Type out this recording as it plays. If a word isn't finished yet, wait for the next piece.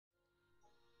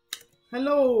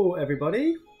Hello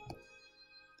everybody.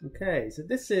 Okay, so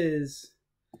this is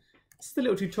the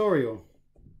little tutorial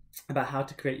about how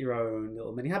to create your own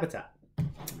little mini habitat.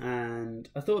 And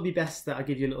I thought it'd be best that I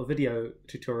give you a little video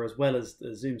tutorial as well as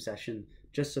the Zoom session,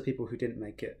 just so people who didn't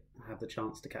make it have the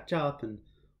chance to catch up, and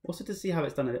also to see how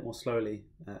it's done a bit more slowly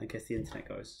in case the internet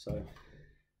goes. So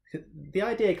the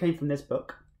idea came from this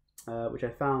book, which I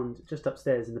found just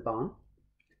upstairs in the barn.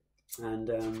 And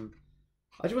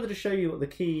I just wanted to show you what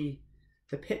the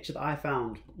picture that I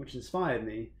found, which inspired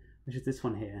me, which is this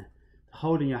one here,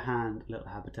 hold in your hand a little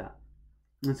habitat.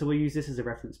 And so we'll use this as a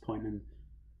reference point. And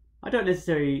I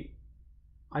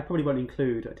probably won't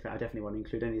include, I definitely won't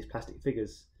include any of these plastic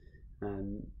figures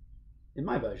in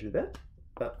my version of it,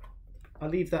 but I'll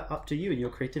leave that up to you and your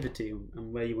creativity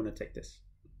and where you want to take this.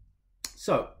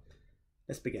 So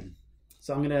let's begin.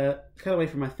 So I'm going to cut away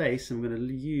from my face, and I'm going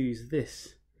to use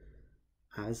this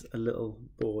as a little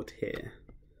board here.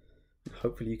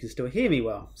 Hopefully you can still hear me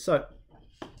well. So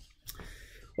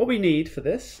what we need for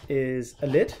this is a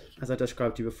lid, as I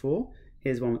described to you before.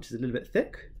 Here's one which is a little bit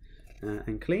thick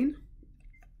and clean,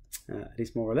 at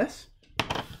least more or less.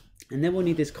 And then we'll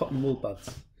need this cotton wool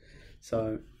buds.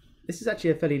 So this is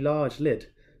actually a fairly large lid.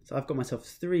 So I've got myself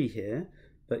 3 here,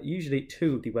 but usually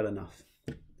 2 would be well enough.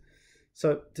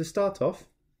 So to start off,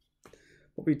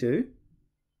 what we do,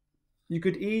 you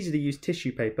could easily use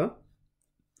tissue paper.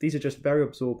 These are just very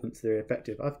absorbent, so they're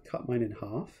effective. I've cut mine in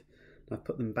half. I've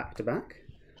put them back to back.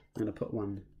 I'm going to put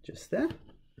one just there.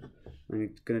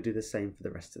 I'm going to do the same for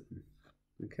the rest of them.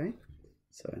 Okay,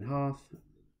 so in half,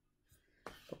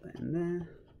 put that in there.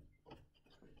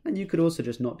 And you could also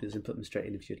just not do this and put them straight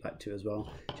in if you'd like to as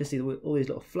well. Just see all these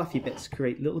little fluffy bits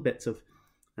create little bits of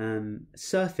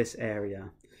surface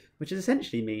area, which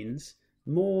essentially means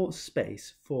more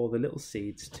space for the little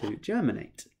seeds to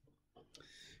germinate.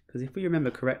 Because if we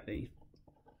remember correctly,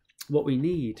 what we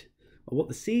need, or what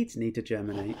the seeds need to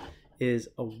germinate, is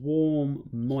a warm,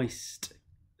 moist,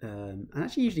 and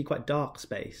actually usually quite dark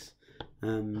space.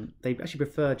 They actually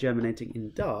prefer germinating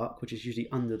in dark, which is usually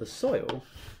under the soil,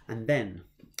 and then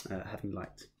having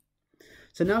light.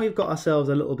 So now we've got ourselves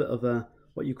a little bit of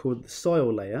what you call the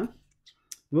soil layer.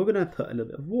 We're going to put a little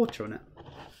bit of water on it.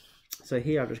 So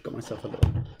here I've just got myself a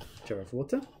little jar of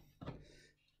water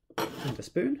and a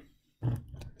spoon.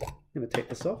 I'm going to take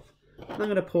this off, and I'm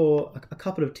going to pour a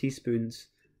couple of teaspoons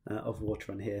of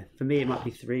water on here. For me it might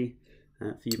be 3, for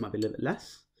you it might be a little bit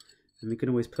less, and we can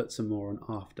always put some more on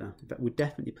after. In fact, we'll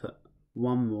definitely put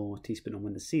 1 more teaspoon on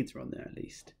when the seeds are on there at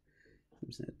least. I'm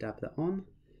just going to dab that on.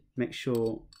 Make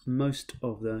sure most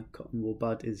of the cotton wool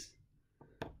bud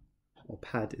or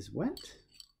pad is wet.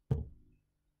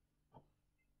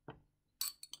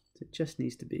 It just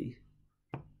needs to be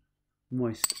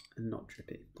moist and not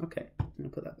drippy. Okay, I'm going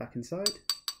to put that back inside.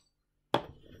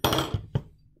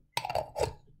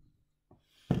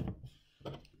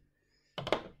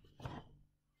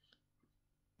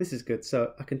 This is good,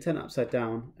 so I can turn it upside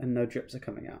down and no drips are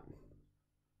coming out.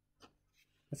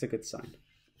 That's a good sign.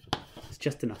 It's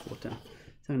just enough water.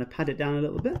 So I'm going to pad it down a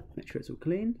little bit, make sure it's all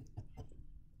clean.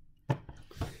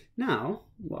 Now,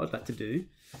 what I'd like to do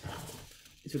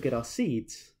is we'll get our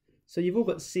seeds. So you've all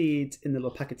got seeds in the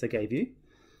little packets I gave you.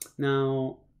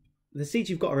 Now, the seeds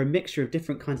you've got are a mixture of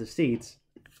different kinds of seeds.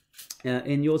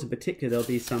 In yours in particular, there'll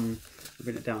be some, I've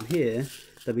written it down here,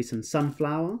 there'll be some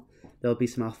sunflower, there'll be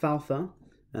some alfalfa,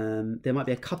 there might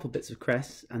be a couple bits of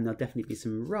cress, and there'll definitely be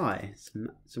some rye,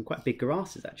 some quite big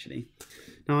grasses actually.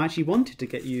 Now I actually wanted to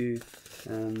get you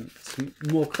some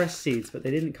more cress seeds, but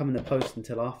they didn't come in the post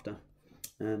until after.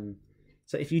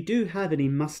 So if you do have any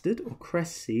mustard or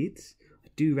cress seeds, I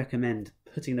do recommend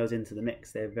putting those into the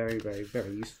mix. They're very, very,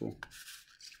 very useful.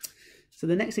 So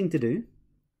the next thing to do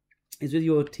is with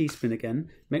your teaspoon again,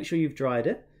 make sure you've dried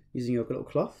it using your little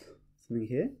cloth, something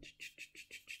here.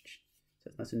 So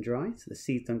it's nice and dry, so the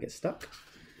seeds don't get stuck.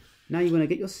 Now you want to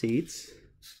get your seeds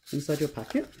inside your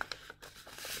packet,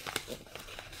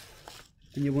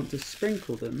 and you want to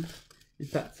sprinkle them. In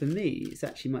fact, for me, it's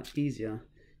actually much easier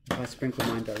if I sprinkle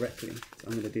mine directly, so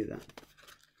I'm going to do that.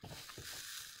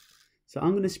 So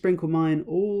I'm going to sprinkle mine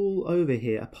all over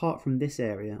here, apart from this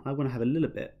area. I want to have a little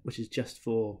bit, which is just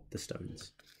for the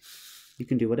stones. You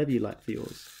can do whatever you like for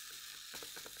yours.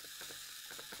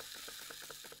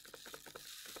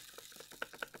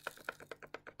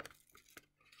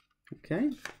 Okay,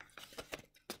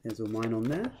 there's all mine on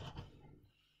there.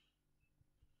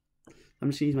 I'm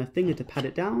just going to use my finger to pat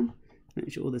it down,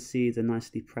 make sure all the seeds are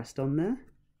nicely pressed on there.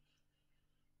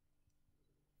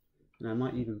 And I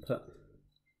might even put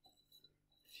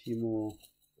a few more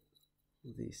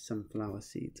of these sunflower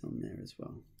seeds on there as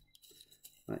well,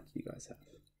 like you guys have.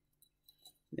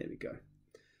 There we go.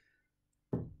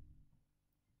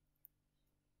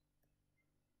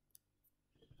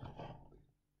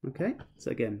 Okay,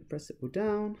 so again, press it all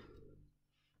down.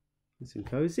 Nice and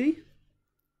cozy.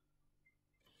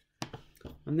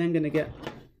 I'm then going to get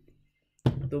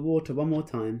the water one more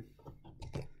time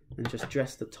and just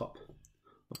dress the top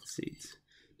of the seeds.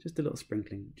 Just a little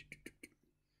sprinkling,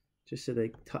 just so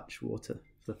they touch water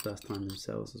for the first time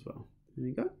themselves as well. There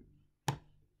we go.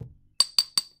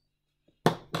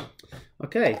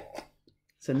 Okay,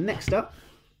 so next up,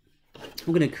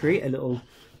 we're going to create a little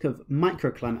kind of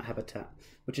microclimate habitat,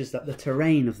 which is that the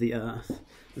terrain of the earth.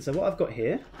 And so what I've got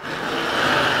here,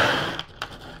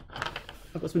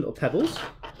 I've got some little pebbles.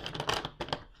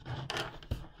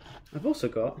 I've also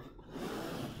got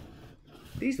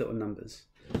these little numbers,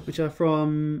 which are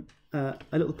from a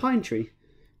little pine tree,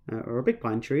 or a big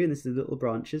pine tree, and this is the little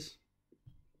branches,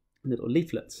 little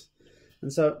leaflets.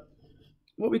 And so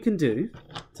what we can do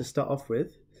to start off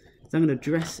with is I'm going to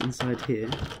dress inside here.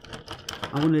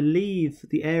 I want to leave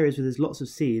the areas where there's lots of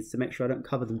seeds to make sure I don't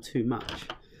cover them too much.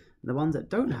 And the ones that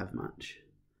don't have much,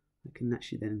 I can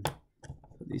actually then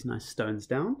put these nice stones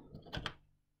down.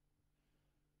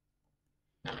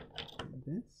 Like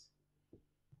this.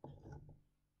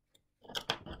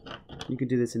 You can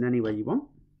do this in any way you want.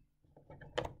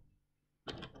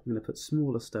 I'm going to put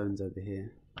smaller stones over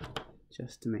here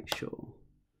just to make sure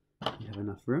you have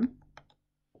enough room.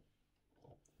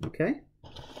 Okay,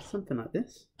 something like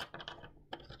this.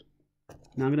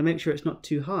 Now I'm going to make sure it's not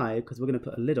too high because we're going to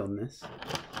put a lid on this.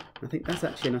 I think that's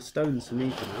actually enough stones for me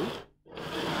for now.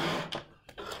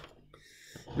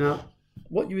 Now,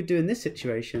 what you would do in this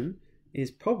situation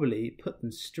is probably put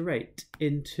them straight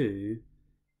into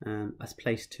a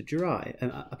place to dry,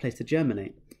 a place to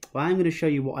germinate. Well, I'm going to show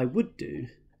you what I would do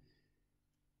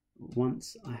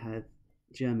once I had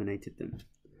germinated them.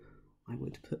 I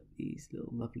would put these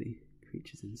little lovely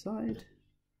creatures inside.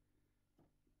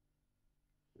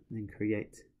 And then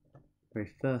create the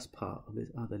very first part of this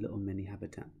other little mini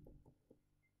habitat.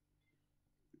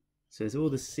 So as all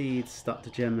the seeds start to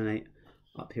germinate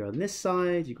up here on this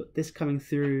side, you've got this coming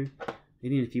through.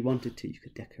 And even if you wanted to, you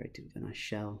could decorate it with a nice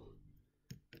shell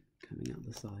coming out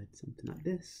the side, something like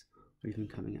this, or even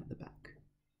coming out the back,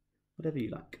 whatever you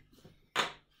like.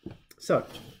 So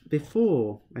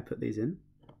before I put these in,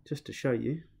 just to show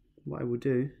you, what I will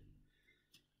do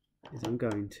is I'm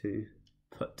going to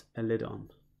put a lid on.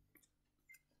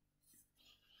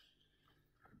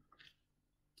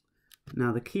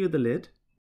 Now the key of the lid